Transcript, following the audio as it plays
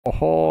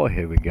Oh,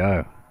 here we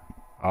go.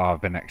 Oh,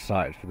 I've been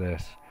excited for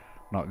this.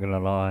 Not gonna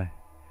lie.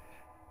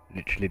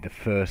 Literally the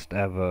first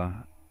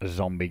ever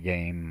zombie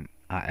game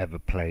I ever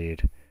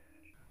played.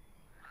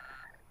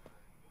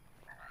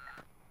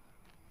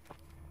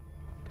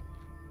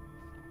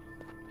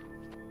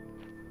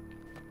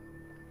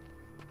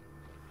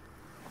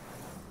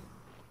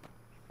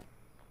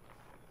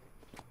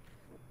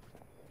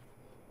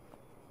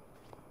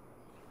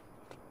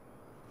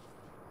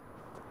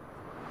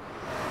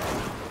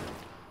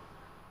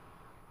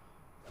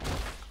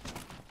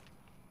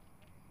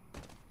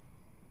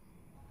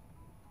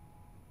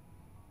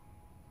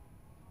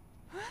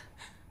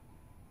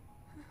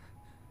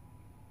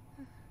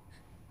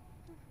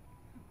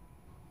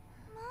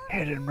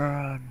 Hit and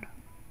run.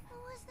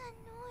 What was that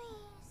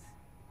noise?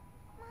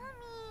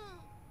 Mommy!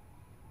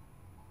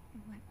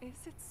 What is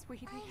it,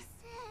 sweetie? I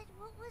said,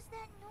 what was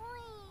that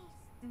noise?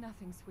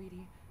 Nothing,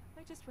 sweetie.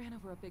 I just ran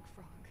over a big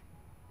frog.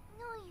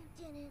 No, you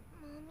didn't,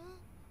 Mommy.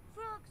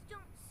 Frogs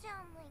don't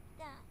sound like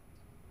that.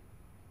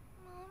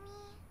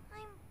 Mommy,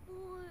 I'm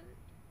bored.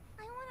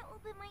 I want to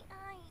open my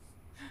eyes.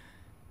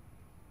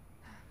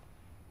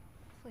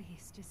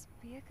 Please, just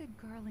be a good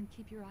girl and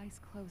keep your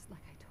eyes closed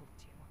like I told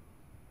you.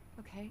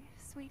 Okay,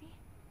 sweetie?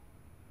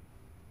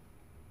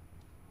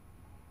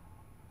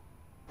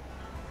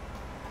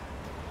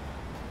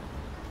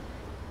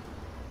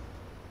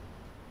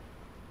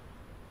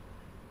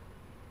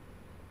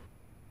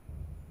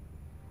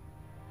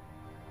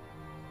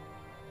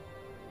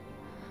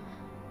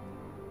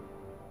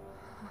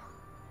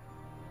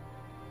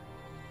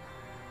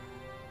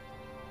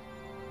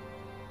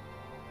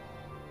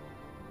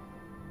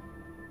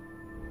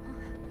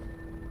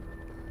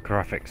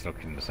 Graphics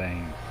looking the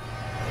same.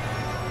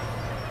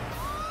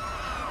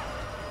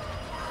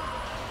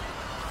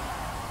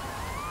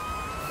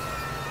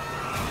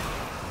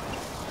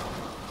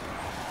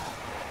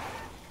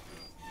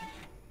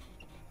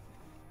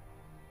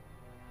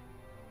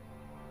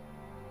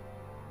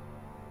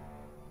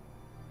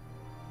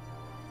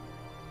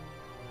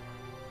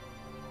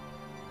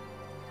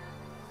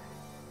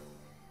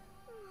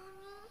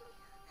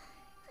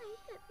 Mommy, I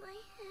hit my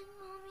head,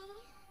 Mommy.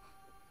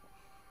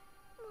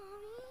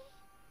 Mommy?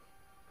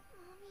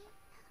 Mommy?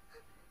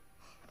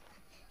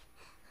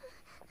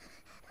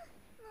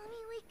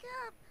 Mommy, wake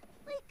up!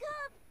 Wake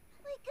up!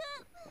 Wake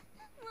up!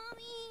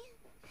 Mommy!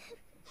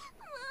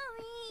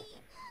 Mommy!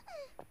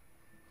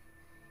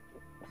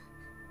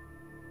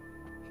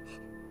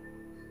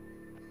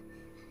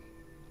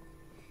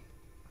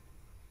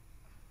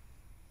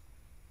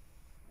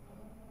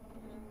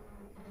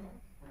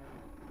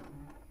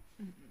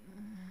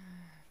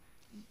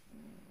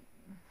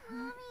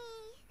 Mommy!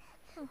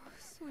 Oh,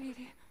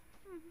 sweetie.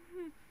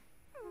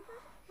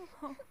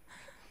 Oh. I'm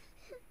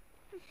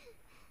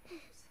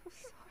so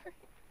sorry.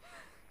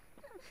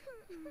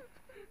 You're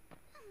okay.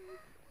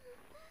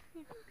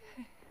 It's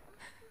okay.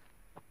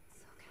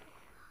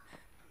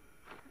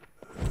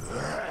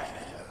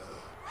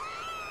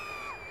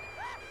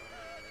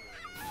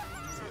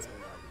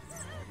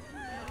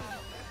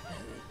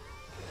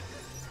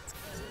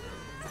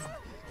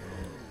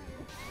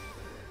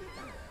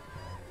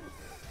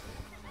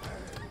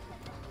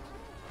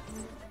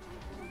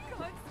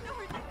 God,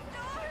 Snort!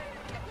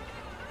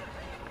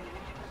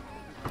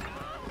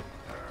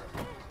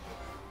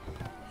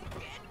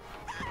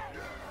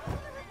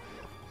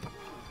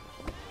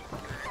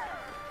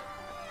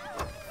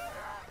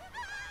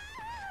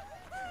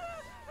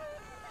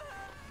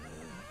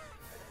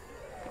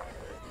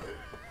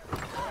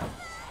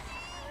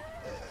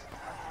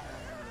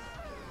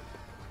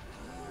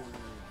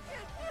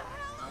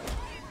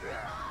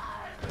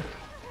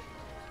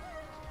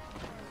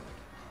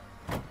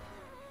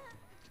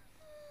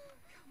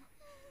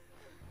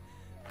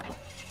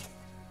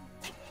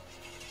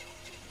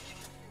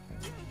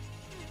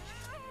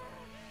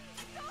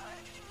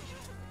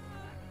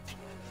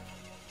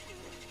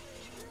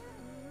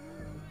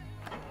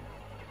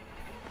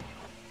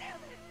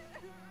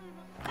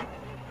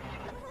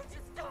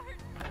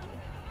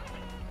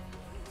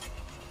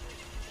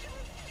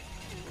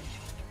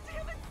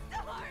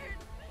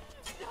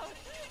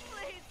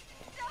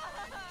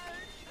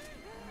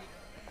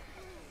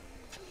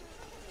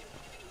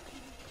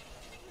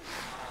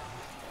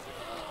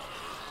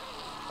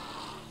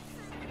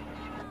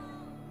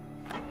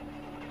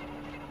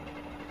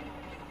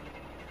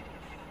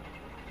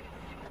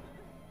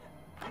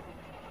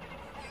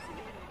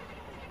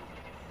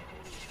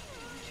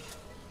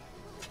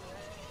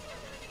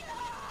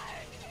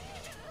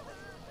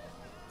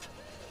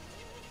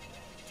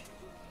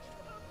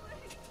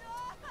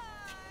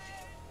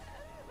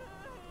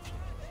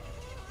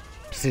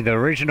 See, the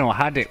original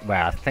had it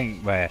where I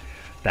think where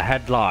the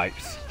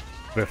headlights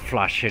were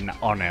flashing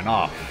on and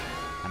off,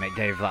 and it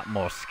gave that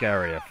more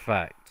scary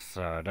effect.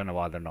 So I don't know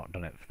why they've not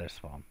done it for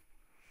this one.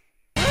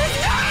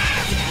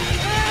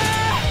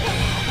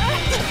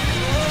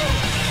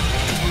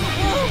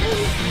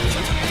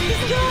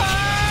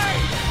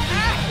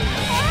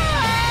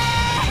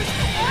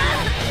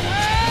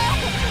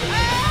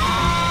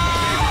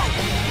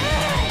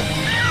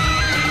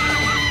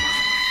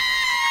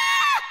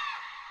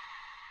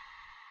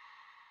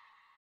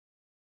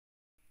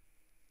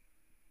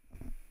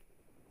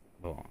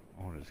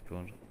 it's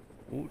called.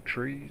 Oh,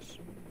 trees.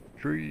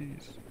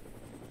 Trees.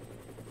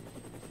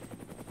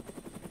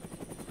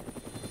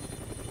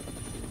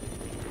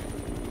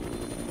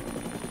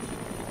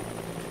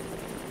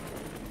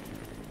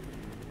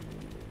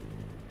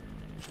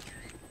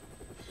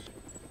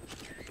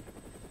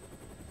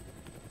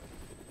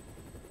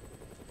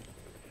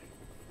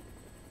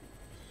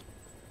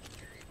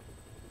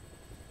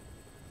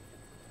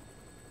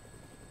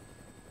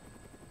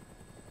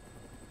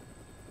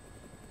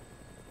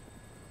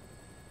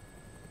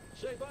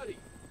 Say, buddy,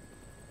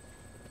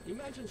 you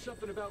mentioned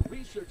something about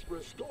research for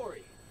a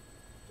story.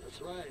 That's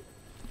right.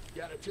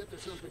 Got a tip that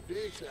something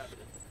big's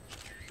happening.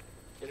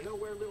 In a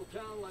nowhere little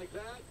town like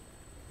that,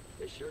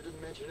 they sure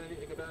didn't mention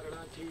anything about it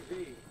on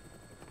TV.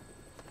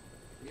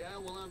 Yeah,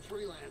 well, I'm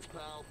freelance,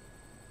 pal.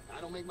 I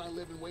don't make my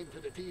living waiting for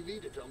the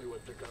TV to tell me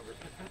what to cover.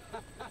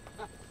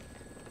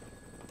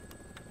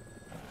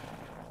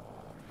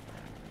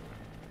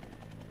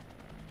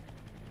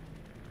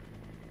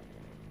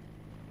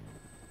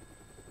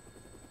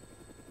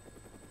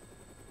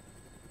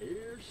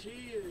 Here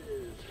she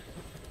is.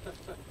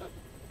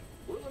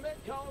 Willamette,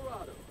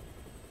 Colorado.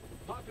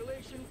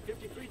 Population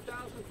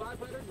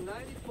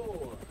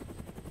 53,594.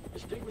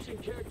 Distinguishing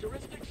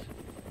characteristics?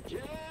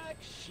 Jack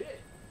shit.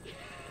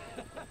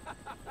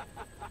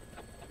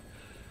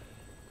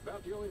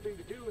 About the only thing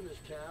to do in this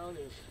town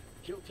is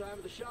kill time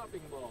at the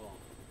shopping mall.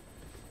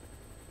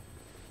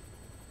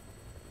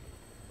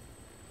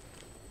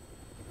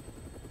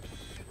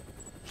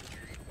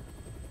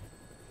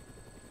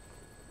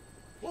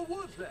 What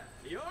was that?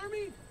 The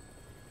army?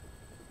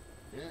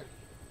 Yeah.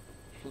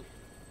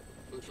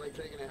 Looks like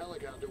taking a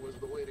helicopter was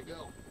the way to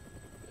go.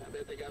 I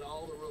bet they got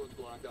all the roads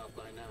blocked off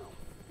by now.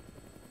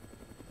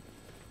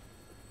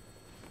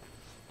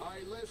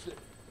 Alright, listen.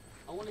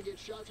 I want to get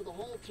shots of the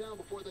whole town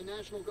before the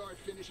National Guard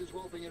finishes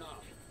roping it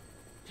off.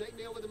 Take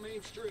me over the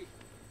main street.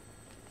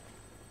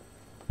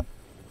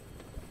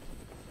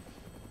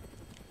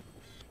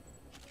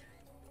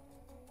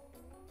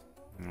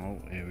 Oh,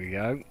 here we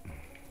go.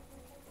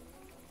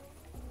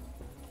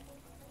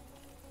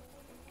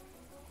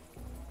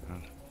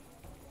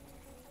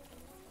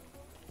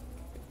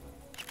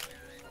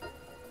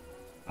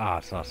 Ah,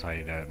 so that's how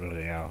you do it,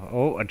 bloody hell.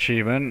 Oh,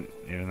 achievement,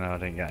 even though I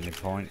didn't get any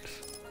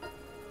points.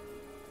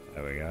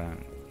 There we go.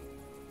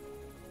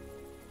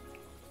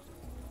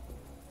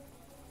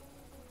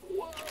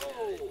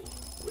 Whoa!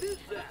 What is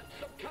that?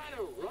 Some kind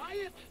of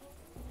riot?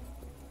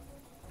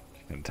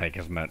 Gonna take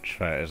as much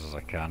photos as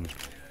I can.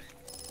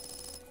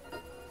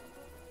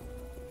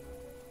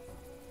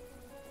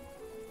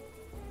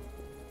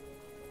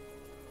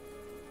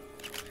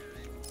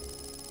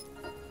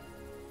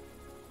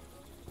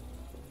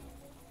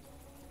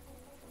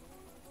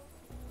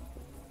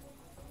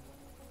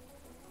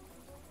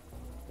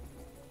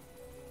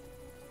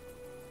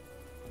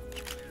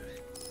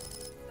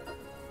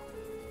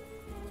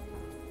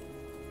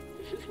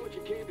 Is this what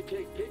you came to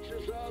take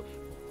pictures of?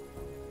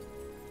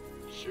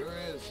 Sure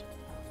is.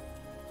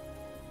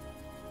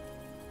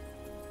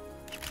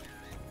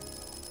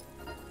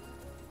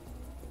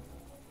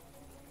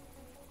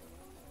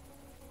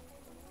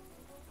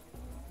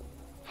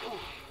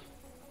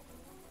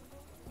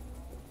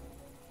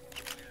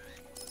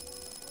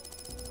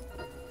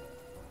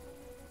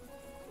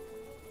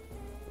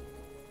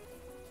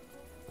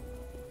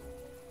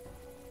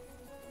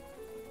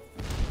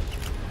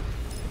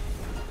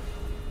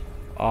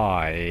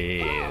 Oh,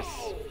 yes.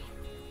 Oh,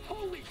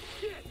 holy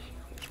shit!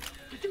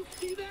 Did you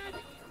see that?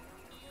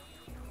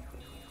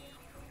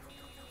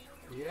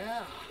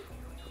 Yeah.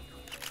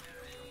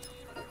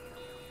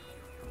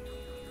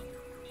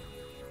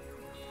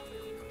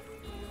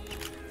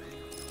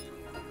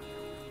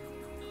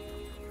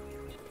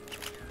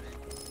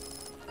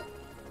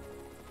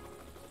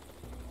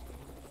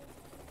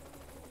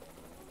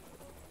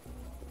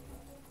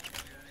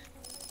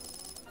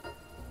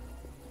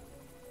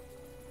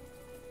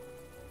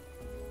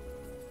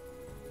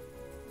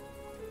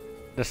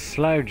 The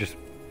slow just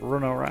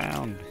run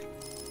around.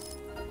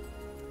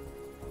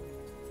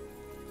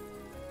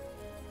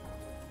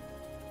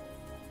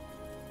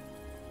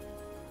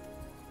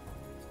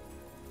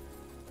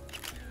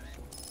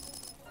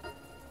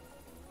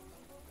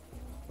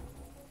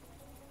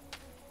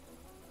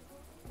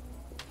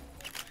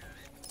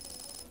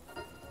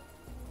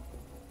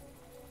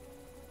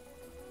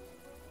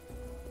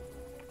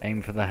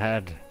 Aim for the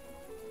head.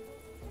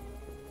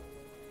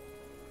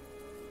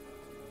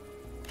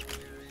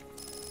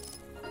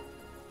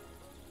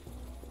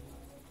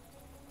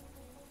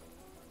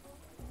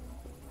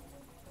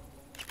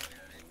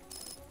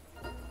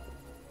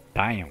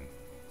 Damn.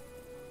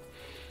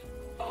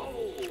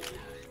 Oh!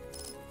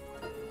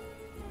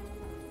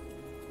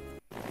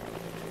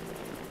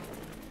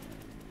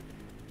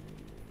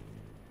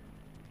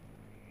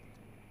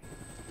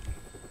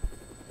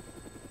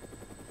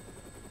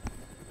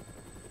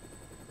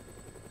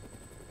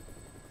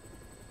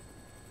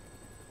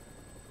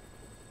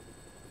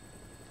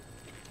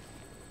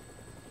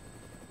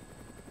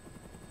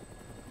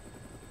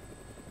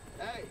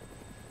 Hey,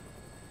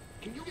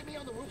 can you get me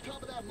on the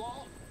rooftop of that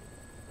mall?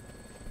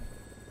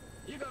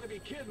 You gotta be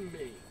kidding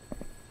me.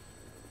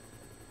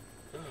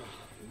 Oh,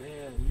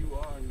 man, you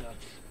are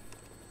nuts.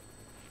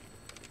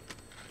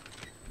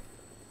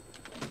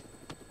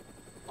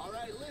 All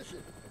right,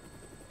 listen.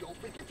 Don't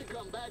forget to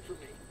come back for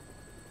me.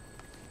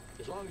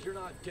 As long as you're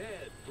not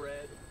dead,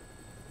 Fred.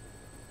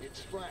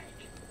 It's Frank.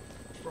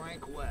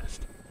 Frank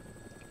West.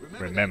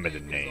 Remember that the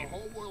because name. The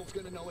whole world's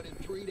gonna know it in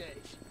 3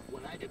 days,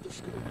 when I get the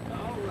scoop.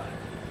 All right.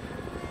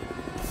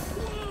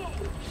 Whoa!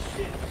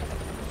 Shit!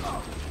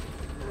 Oh.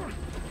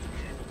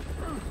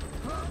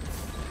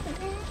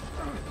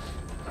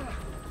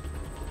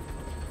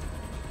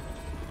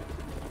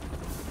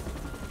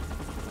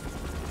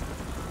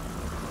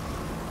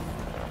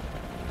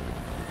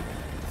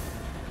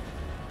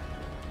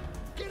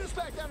 Get us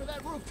back down to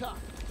that rooftop.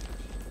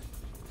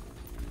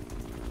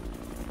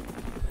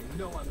 I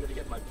know I'm gonna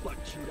get my butt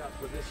chewed out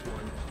for this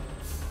one.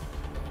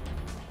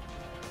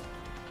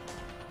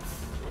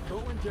 We're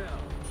going down.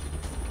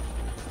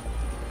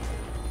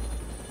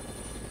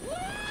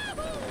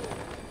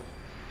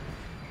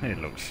 It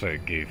looks so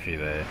goofy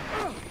there.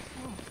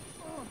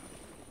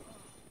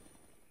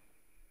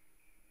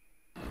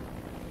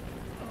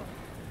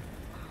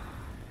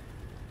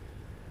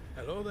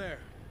 Hello there.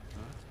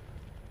 Huh?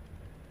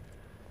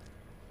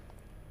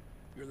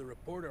 You're the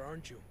reporter,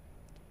 aren't you?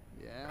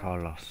 Yeah.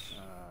 Carlos.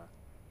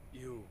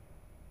 You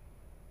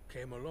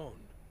came alone.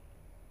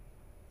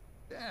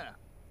 Yeah,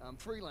 I'm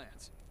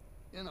freelance.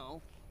 You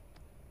know,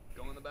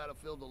 going the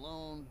battlefield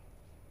alone,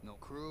 no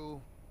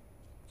crew.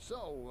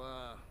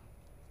 So,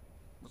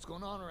 what's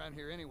going on around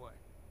here anyway?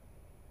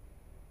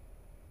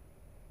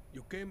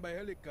 You came by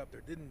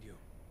helicopter, didn't you?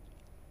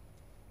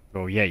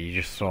 Well, yeah, you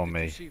just saw What did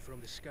you me. see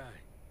from the sky?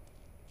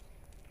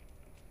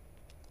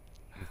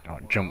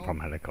 Not jump from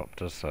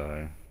helicopters,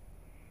 so...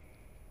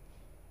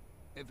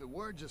 If it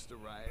were just a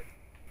riot,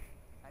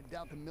 I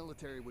doubt the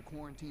military would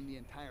quarantine the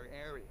entire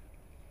area.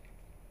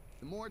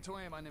 The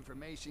moratorium on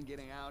information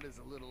getting out is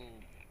a little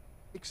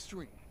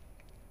extreme,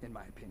 in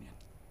my opinion.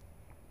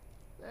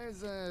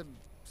 There's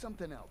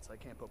something else I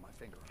can't put my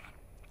finger on.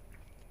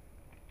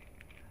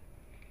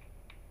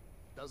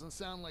 Doesn't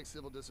sound like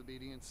civil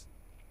disobedience.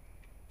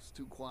 It's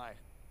too quiet.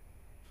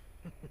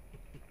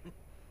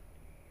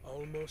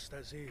 Almost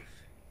as if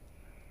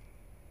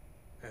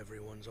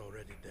everyone's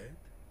already dead.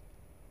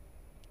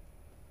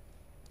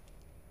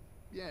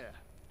 Yeah.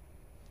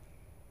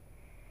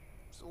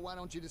 So why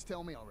don't you just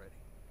tell me already?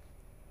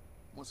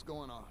 What's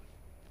going on?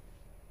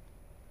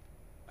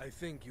 I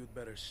think you'd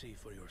better see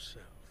for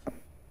yourself.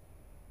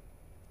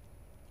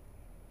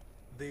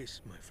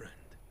 This, my friend,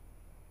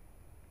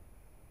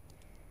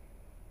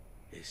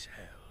 is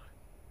hell.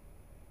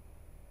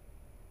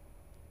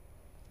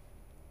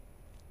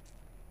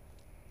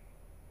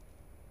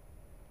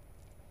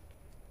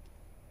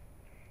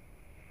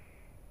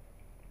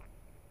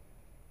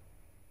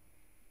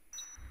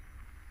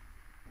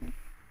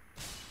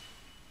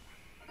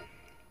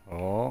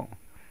 Oh.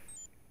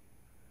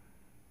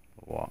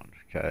 One,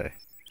 okay.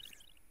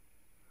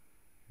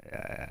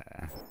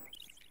 Yeah.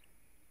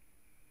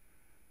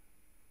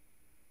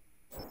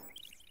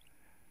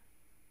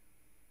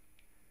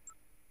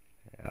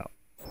 Yep.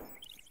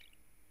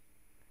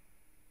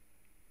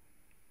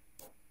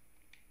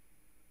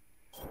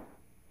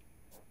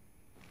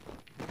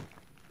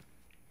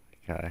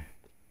 Okay.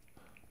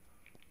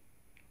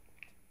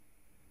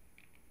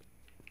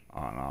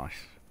 Oh, nice.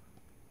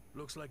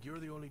 Looks like you're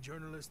the only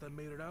journalist that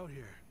made it out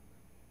here.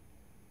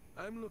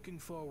 I'm looking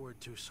forward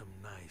to some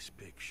nice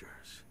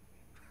pictures.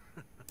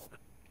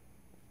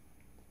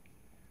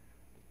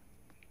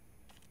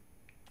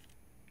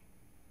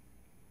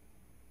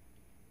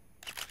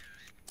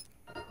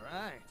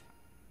 Right.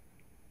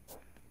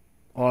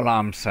 All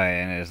I'm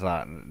saying is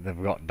that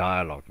they've got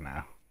dialogue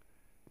now,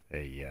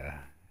 the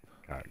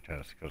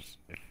characters, because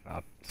if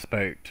I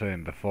spoke to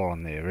him before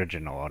on the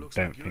original, I Looks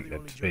don't like you're think the they'd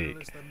only speak.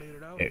 journalist that made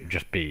it out It'd here.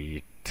 just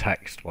be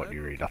text what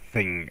you read. I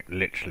think,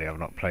 literally, I've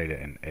not played it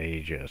in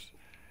ages.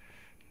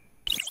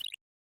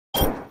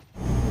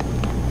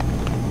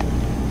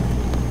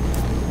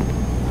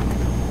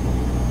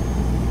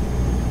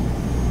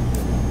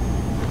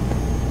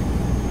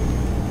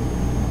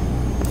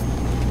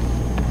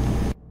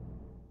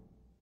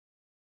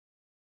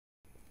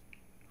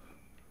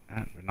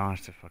 That'd be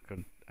nice if I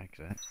could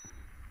exit.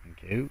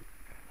 Thank you.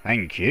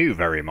 Thank you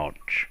very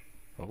much.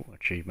 Oh,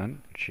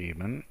 achievement,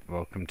 achievement.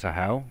 Welcome to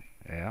hell.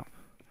 Yeah.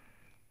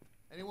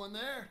 Anyone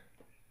there?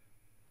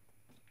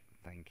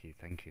 Thank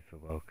you for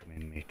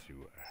welcoming me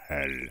to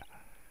hell.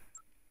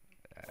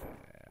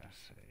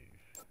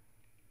 Save.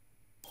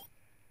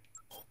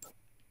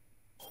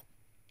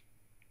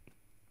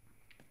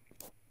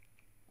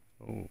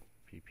 Oh,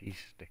 PP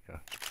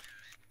sticker.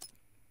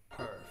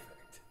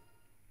 Perfect.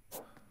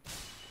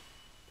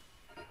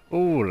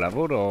 Oh,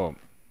 leveled up.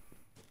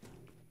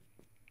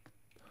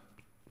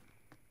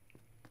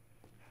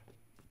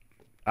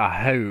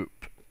 I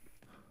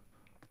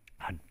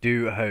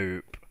do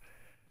hope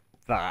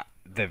that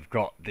they've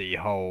got the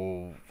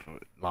whole,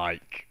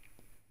 like,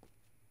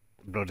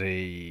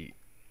 bloody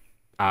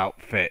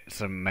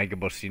outfits and mega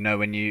busts. You know,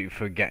 when you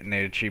for getting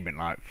the achievement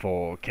like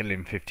for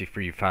killing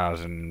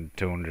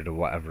 53,200 or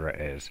whatever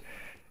it is,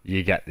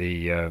 you get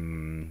the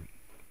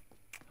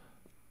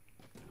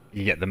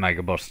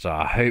mega buster.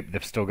 I hope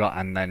they've still got,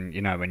 and then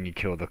you know when you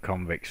kill the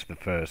convicts the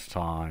first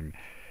time,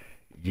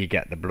 you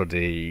get the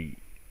bloody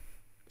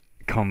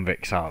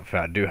convicts outfit.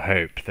 I do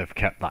hope they've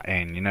kept that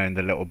in, you know, in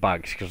the little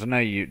bags, because I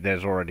know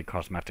there's already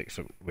cosmetics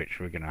which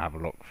we're gonna have a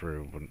look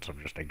through once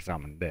I've just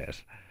examined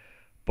this.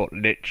 But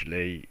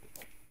literally,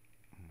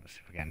 let's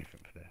see if we get anything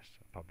for this.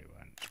 I probably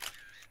won't.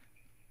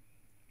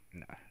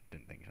 No,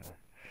 didn't think so.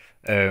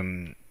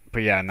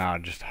 But yeah, no, I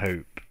just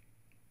hope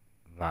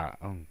that.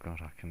 Oh god,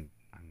 I can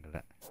angle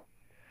it.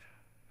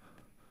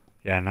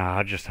 Yeah, no,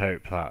 I just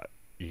hope that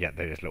you get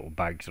those little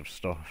bags of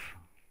stuff.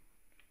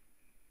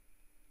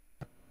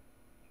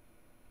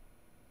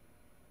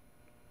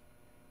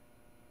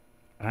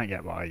 I don't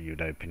get why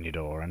you'd open your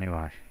door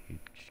anyway. You'd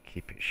just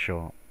keep it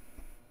shut.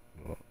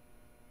 But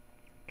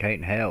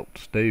can't help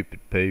stupid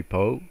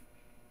people.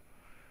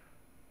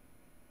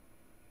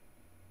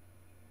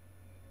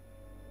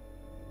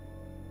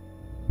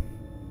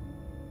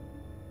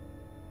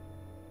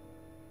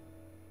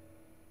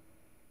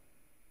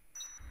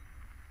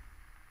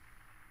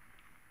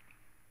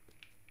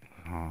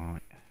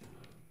 Alright.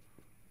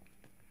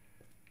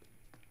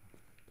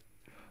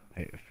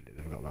 Hopefully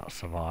they've got that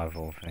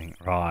survival thing.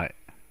 Right.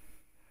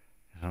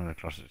 Some of the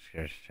closets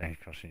change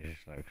costumes,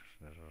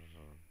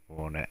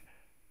 worn it.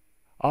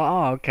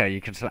 Oh, okay. You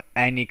can select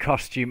any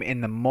costume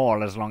in the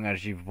mall as long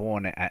as you've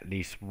worn it at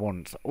least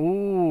once.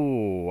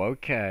 Ooh,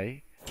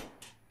 okay.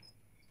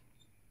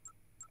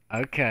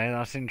 Okay,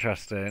 that's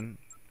interesting.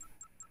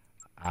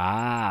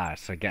 Ah,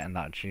 so getting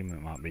that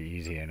achievement might be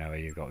easier now.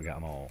 You've got to get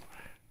them all.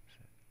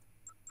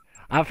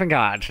 I think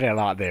I actually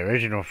like the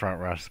original front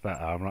rest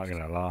better. I'm not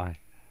gonna lie.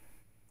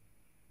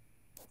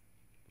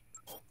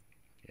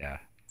 Yeah.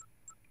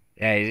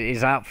 Yeah,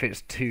 his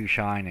outfit's too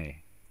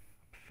shiny.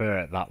 I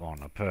prefer that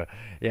one.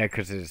 Yeah,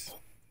 because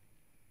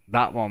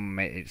that one,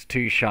 it's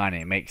too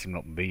shiny. It makes him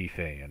look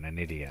beefy and an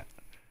idiot.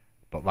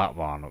 But that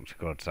one looks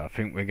good, so I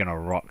think we're gonna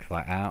rock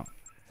that out.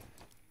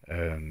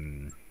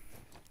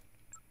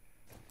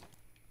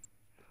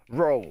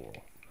 Roll.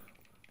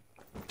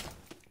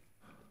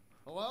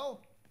 Hello?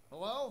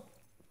 Hello?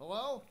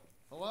 Hello?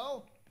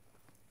 Hello?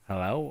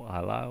 Hello,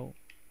 hello.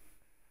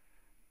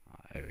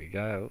 Here we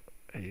go.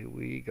 Here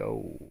we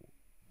go.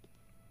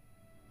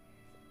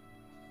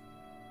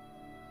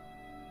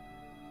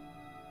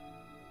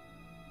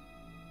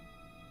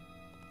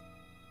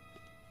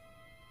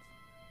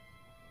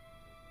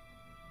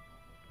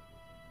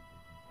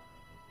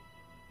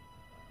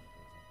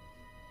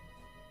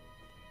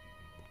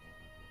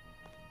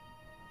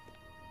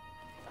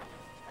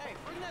 Hey,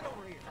 bring that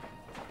over here.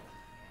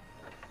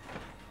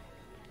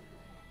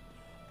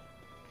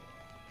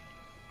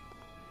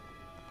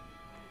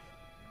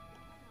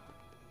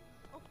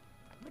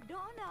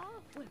 Madonna,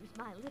 where's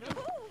my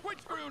little...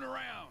 Quit screwing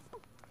around!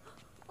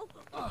 Oh,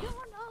 Madonna,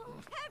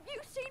 have you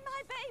seen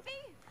my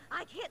baby?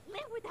 I can't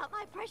live without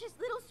my precious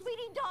little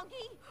sweetie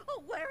donkey.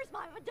 Oh, where's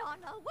my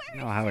Madonna? Where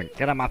is No, I haven't. she?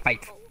 Get on my face.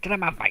 Get on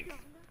my face.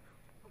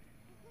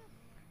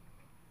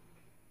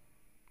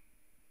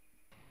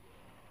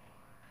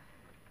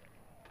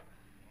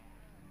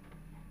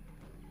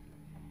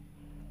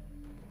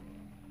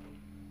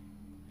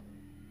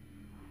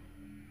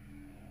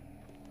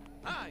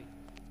 Hey,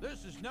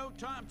 this is no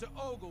time to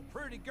ogle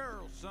pretty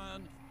girls,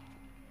 son.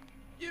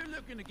 You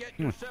looking to get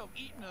yourself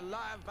eaten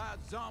alive by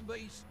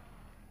zombies?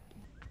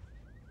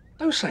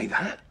 Don't say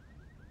that.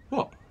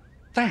 What?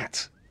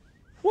 That?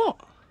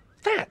 What?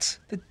 That?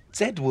 The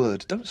Z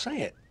word. Don't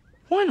say it.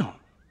 Why not?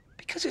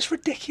 Because it's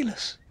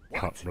ridiculous.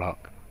 Cut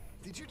block.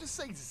 Did you just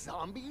say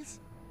zombies?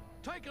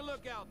 Take a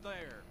look out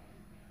there.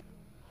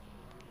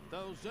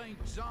 Those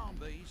ain't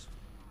zombies.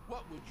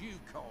 What would you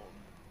call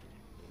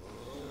them?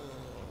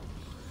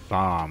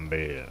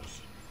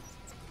 Zombies.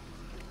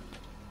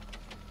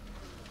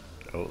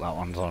 Oh, that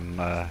one's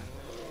on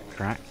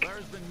crack.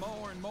 There's been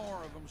more and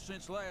more of them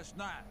since last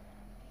night.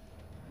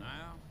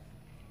 Now,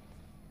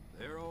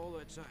 they're all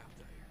that's out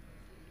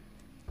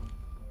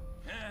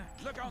there.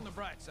 Look on the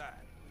bright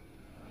side.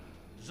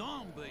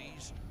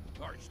 Zombies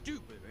are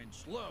stupid and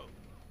slow.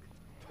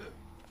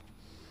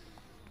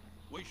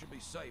 We should be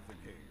safe in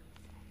here.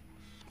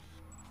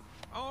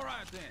 All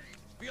right then.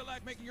 Feel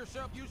like making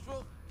yourself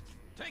useful?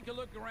 Take a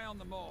look around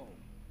the mall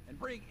and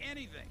bring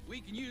anything we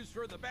can use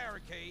for the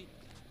barricade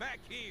back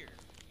here.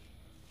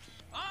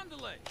 On the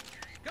leg.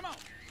 Come on,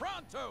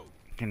 pronto.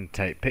 Can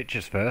take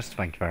pictures first.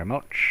 Thank you very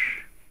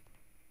much.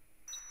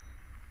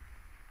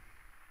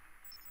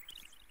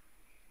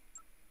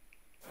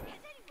 Has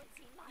anyone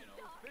seen my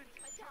daughter,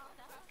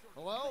 Madonna?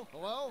 Hello?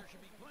 Hello?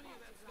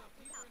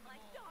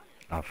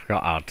 I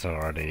forgot how to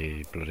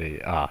already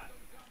bloody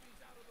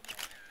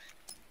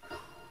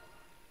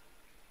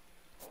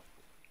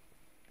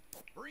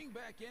Bring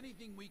back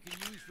anything we can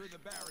use for the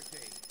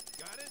barricade.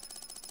 Got it?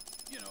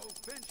 You know,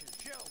 benches,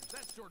 shelves,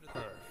 that sort of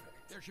thing.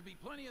 There should be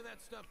plenty of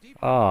that stuff deep.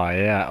 Oh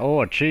yeah.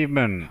 Oh,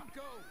 achievement. Now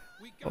go.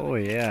 We gotta Oh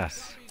get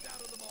yes. zombies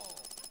out of the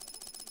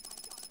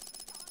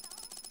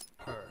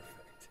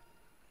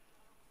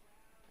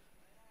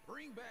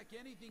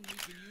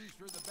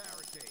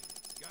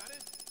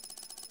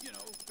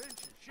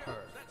benches,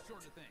 shelves, that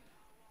sort of thing.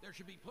 There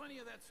should be plenty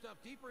of that stuff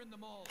deeper in the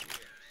mall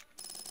here.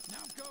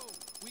 Now go.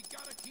 We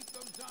gotta keep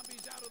those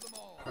zombies out of the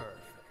mall.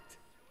 Perfect.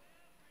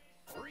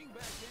 Bring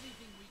back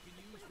anything we can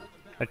use for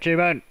the back.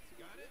 Achievement.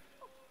 Got it?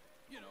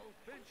 You know,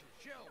 benches,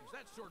 shelves,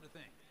 that sort of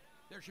thing.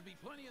 There should be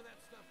plenty of that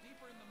stuff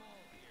deeper in the mall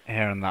here.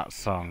 Hearing that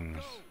song.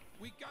 Go.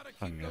 We gotta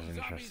keep those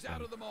zombies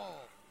out of the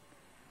mall.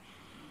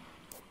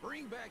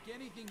 Bring back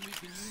anything we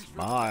can use for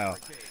the Smile.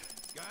 barricade.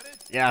 Got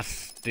it?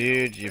 Yes,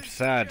 dude, you've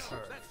said.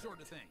 That sort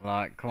of thing.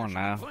 Like, come on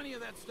now. Plenty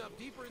of that stuff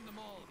deeper in the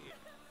mall here.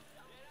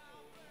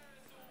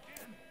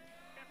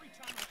 Every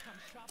time I come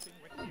shopping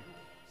with you,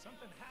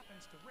 something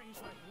happens to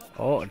raise my blood.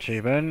 Oh,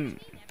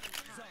 achievement.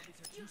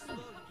 Zombies are too slow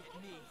to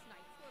get me.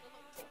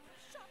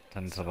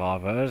 10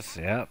 survivors,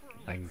 yep,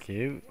 thank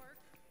you.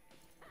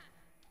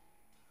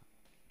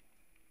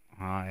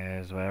 Right,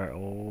 here's where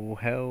all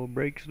hell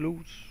breaks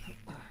loose.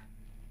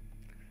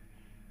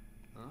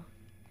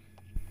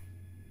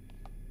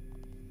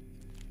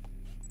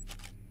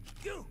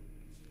 You!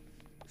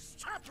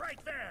 Stop right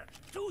there!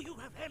 Do you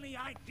have any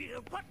idea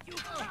what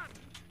you've done?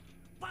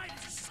 By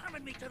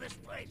summoning me to this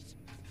place?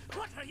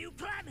 What are you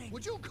planning?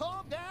 Would you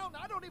calm down?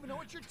 I don't even know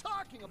what you're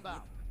talking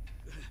about.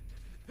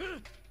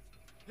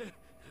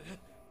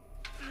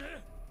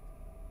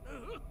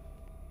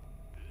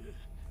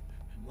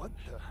 What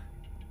the?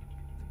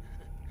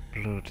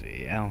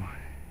 Bloody hell.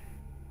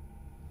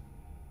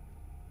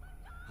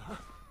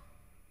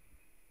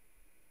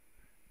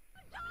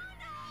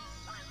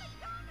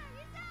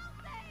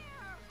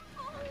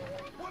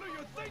 What are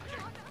you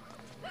thinking?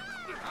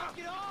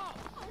 Get off!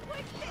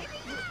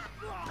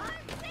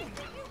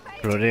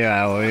 Bloody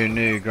hell, who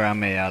knew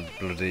Grammy had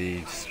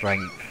bloody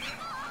strength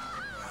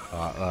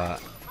like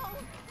that?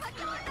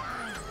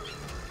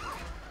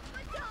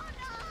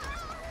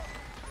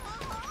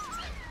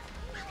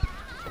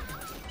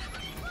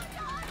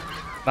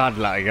 I'd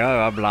let it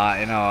go, I'm like,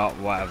 you know what,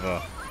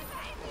 whatever.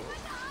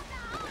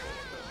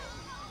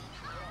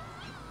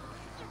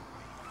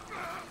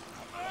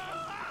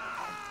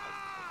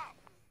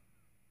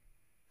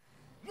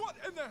 What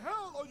in the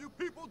hell are you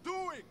people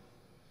doing?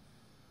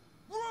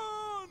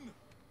 Run!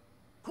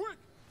 Quick,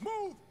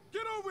 move!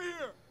 Get over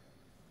here!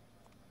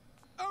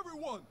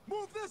 Everyone,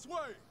 move this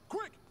way!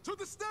 Quick, to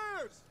the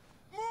stairs!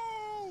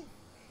 Move!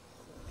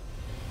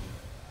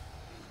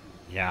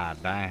 Yeah,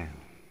 damn.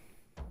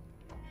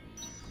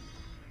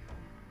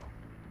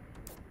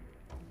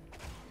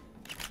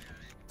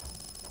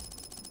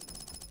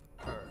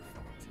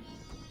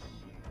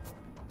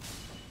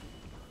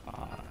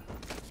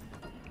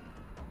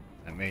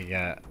 Let me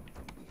get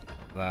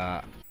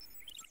that.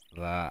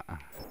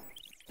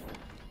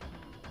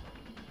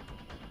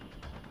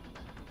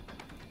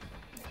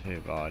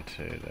 2 by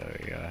 2, there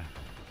we go.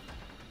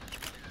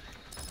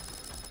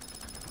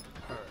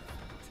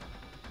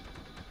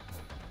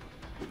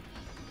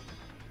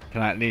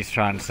 Can I at least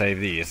try and save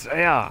these?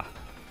 Yeah!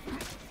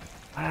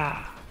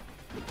 Ah!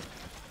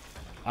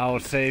 I will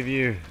save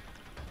you.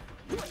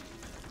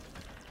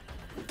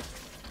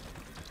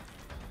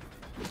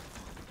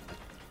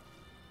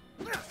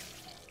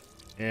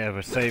 Yeah,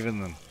 we're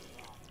saving them.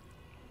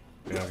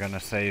 We are gonna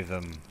save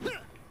them.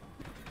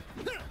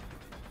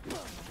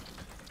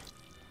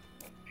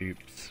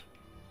 Oops.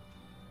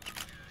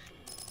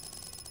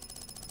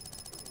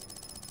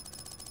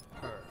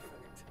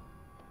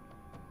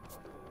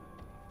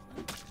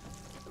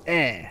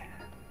 Eh.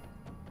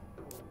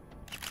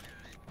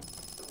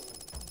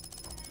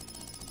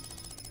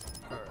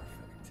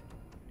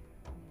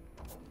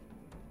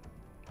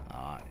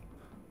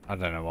 I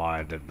don't know why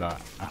I did that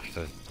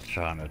after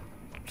trying to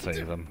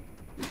save them.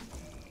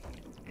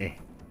 Eh.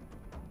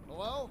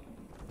 Hello?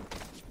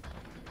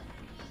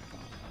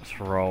 Let's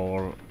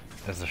roll.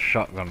 There's a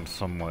shotgun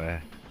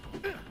somewhere.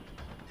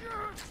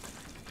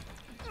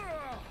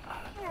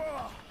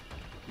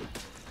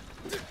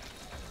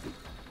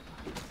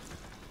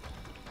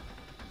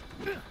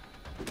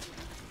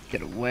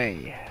 Get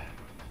away.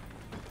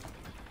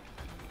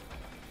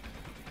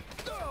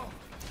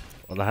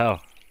 What the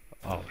hell?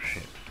 Oh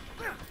shit.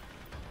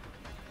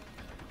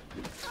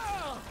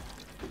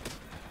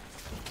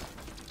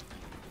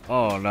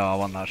 Oh no, I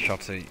want that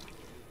shotty.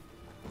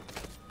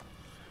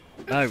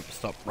 No,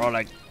 stop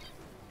rolling.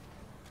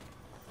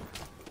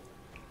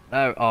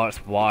 No, oh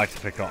it's Y to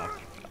pick up.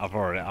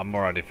 I'm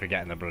already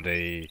forgetting the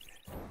bloody.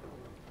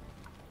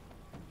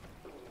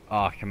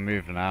 Oh, I can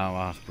move now.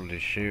 I was bloody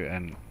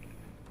shooting.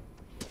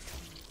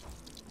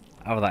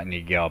 Have that in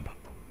your gob.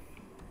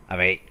 Have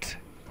 8.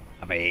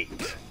 Have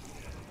 8.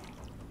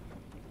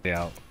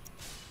 Yeah.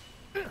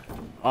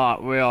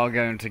 Alright, we are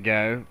going to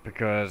go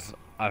because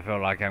I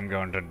feel like I'm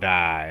going to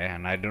die,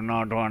 and I do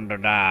not want to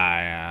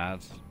die.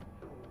 Yes.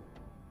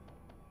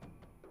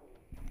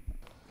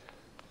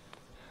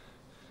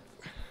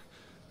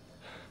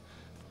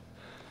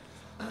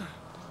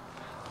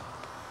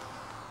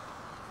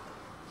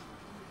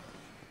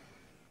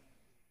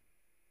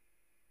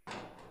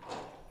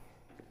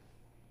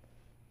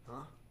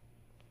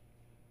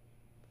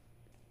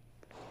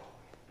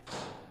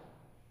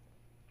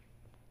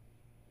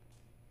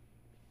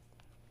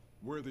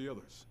 We're are the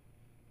others?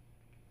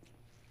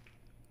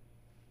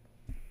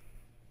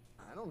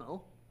 I don't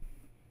know.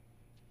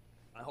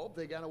 I hope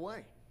they got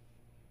away.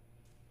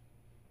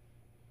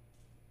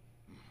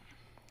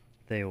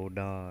 They all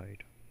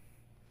died.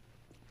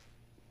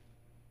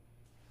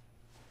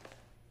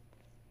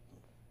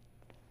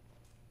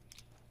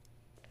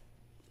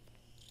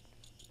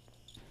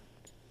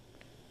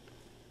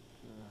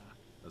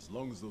 As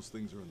long as those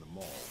things are in the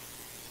mall,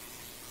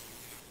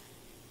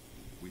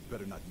 we'd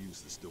better not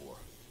use this door.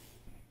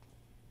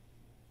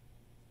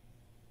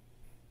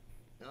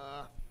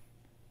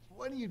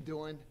 What are you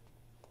doing?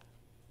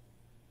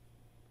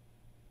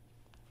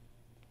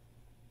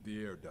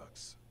 The air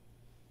ducts.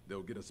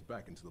 They'll get us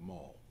back into the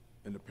mall.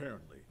 And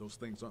apparently, those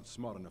things aren't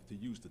smart enough to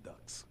use the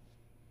ducts.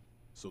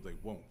 So they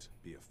won't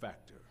be a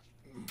factor.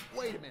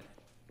 Wait a minute.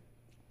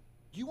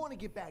 You want to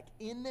get back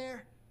in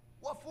there?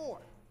 What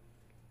for?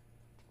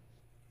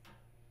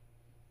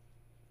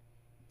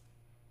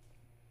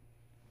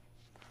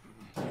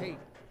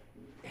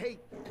 Hey.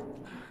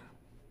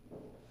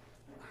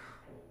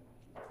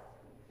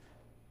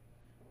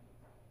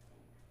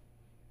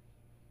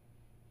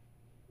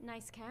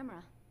 Nice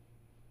camera.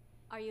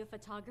 Are you a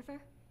photographer?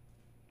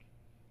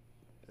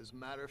 As a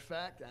matter of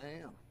fact,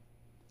 I am.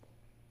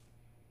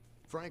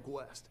 Frank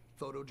West,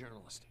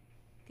 photojournalist.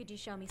 Could you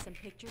show me some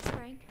pictures,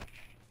 Frank?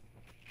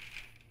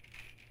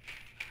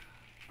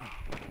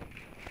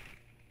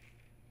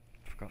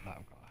 Forgot that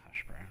I've got a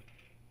hash brown.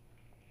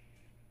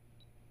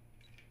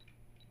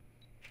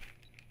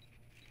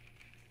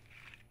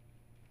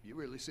 You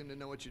really seem to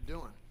know what you're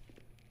doing.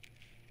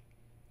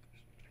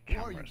 Who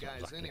are you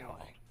guys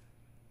anyway?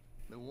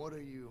 Then what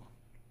are you?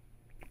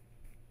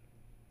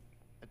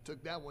 I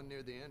took that one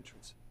near the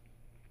entrance.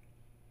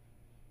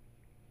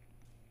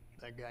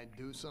 That guy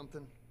do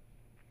something?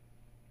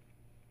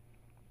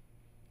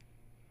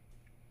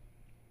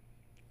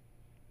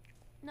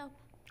 Nope.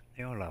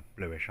 They all have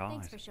bluish eyes.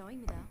 Thanks for showing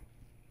me, though.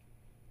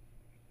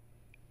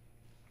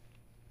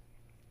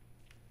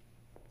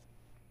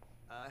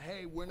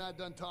 Hey, we're not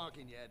done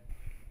talking yet.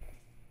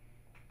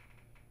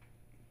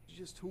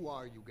 Just who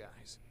are you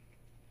guys?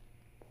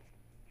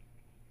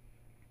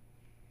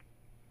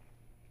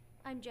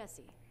 I'm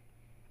Jesse.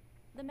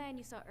 The man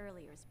you saw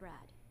earlier is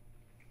Brad.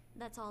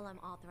 That's all I'm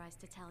authorized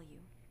to tell you.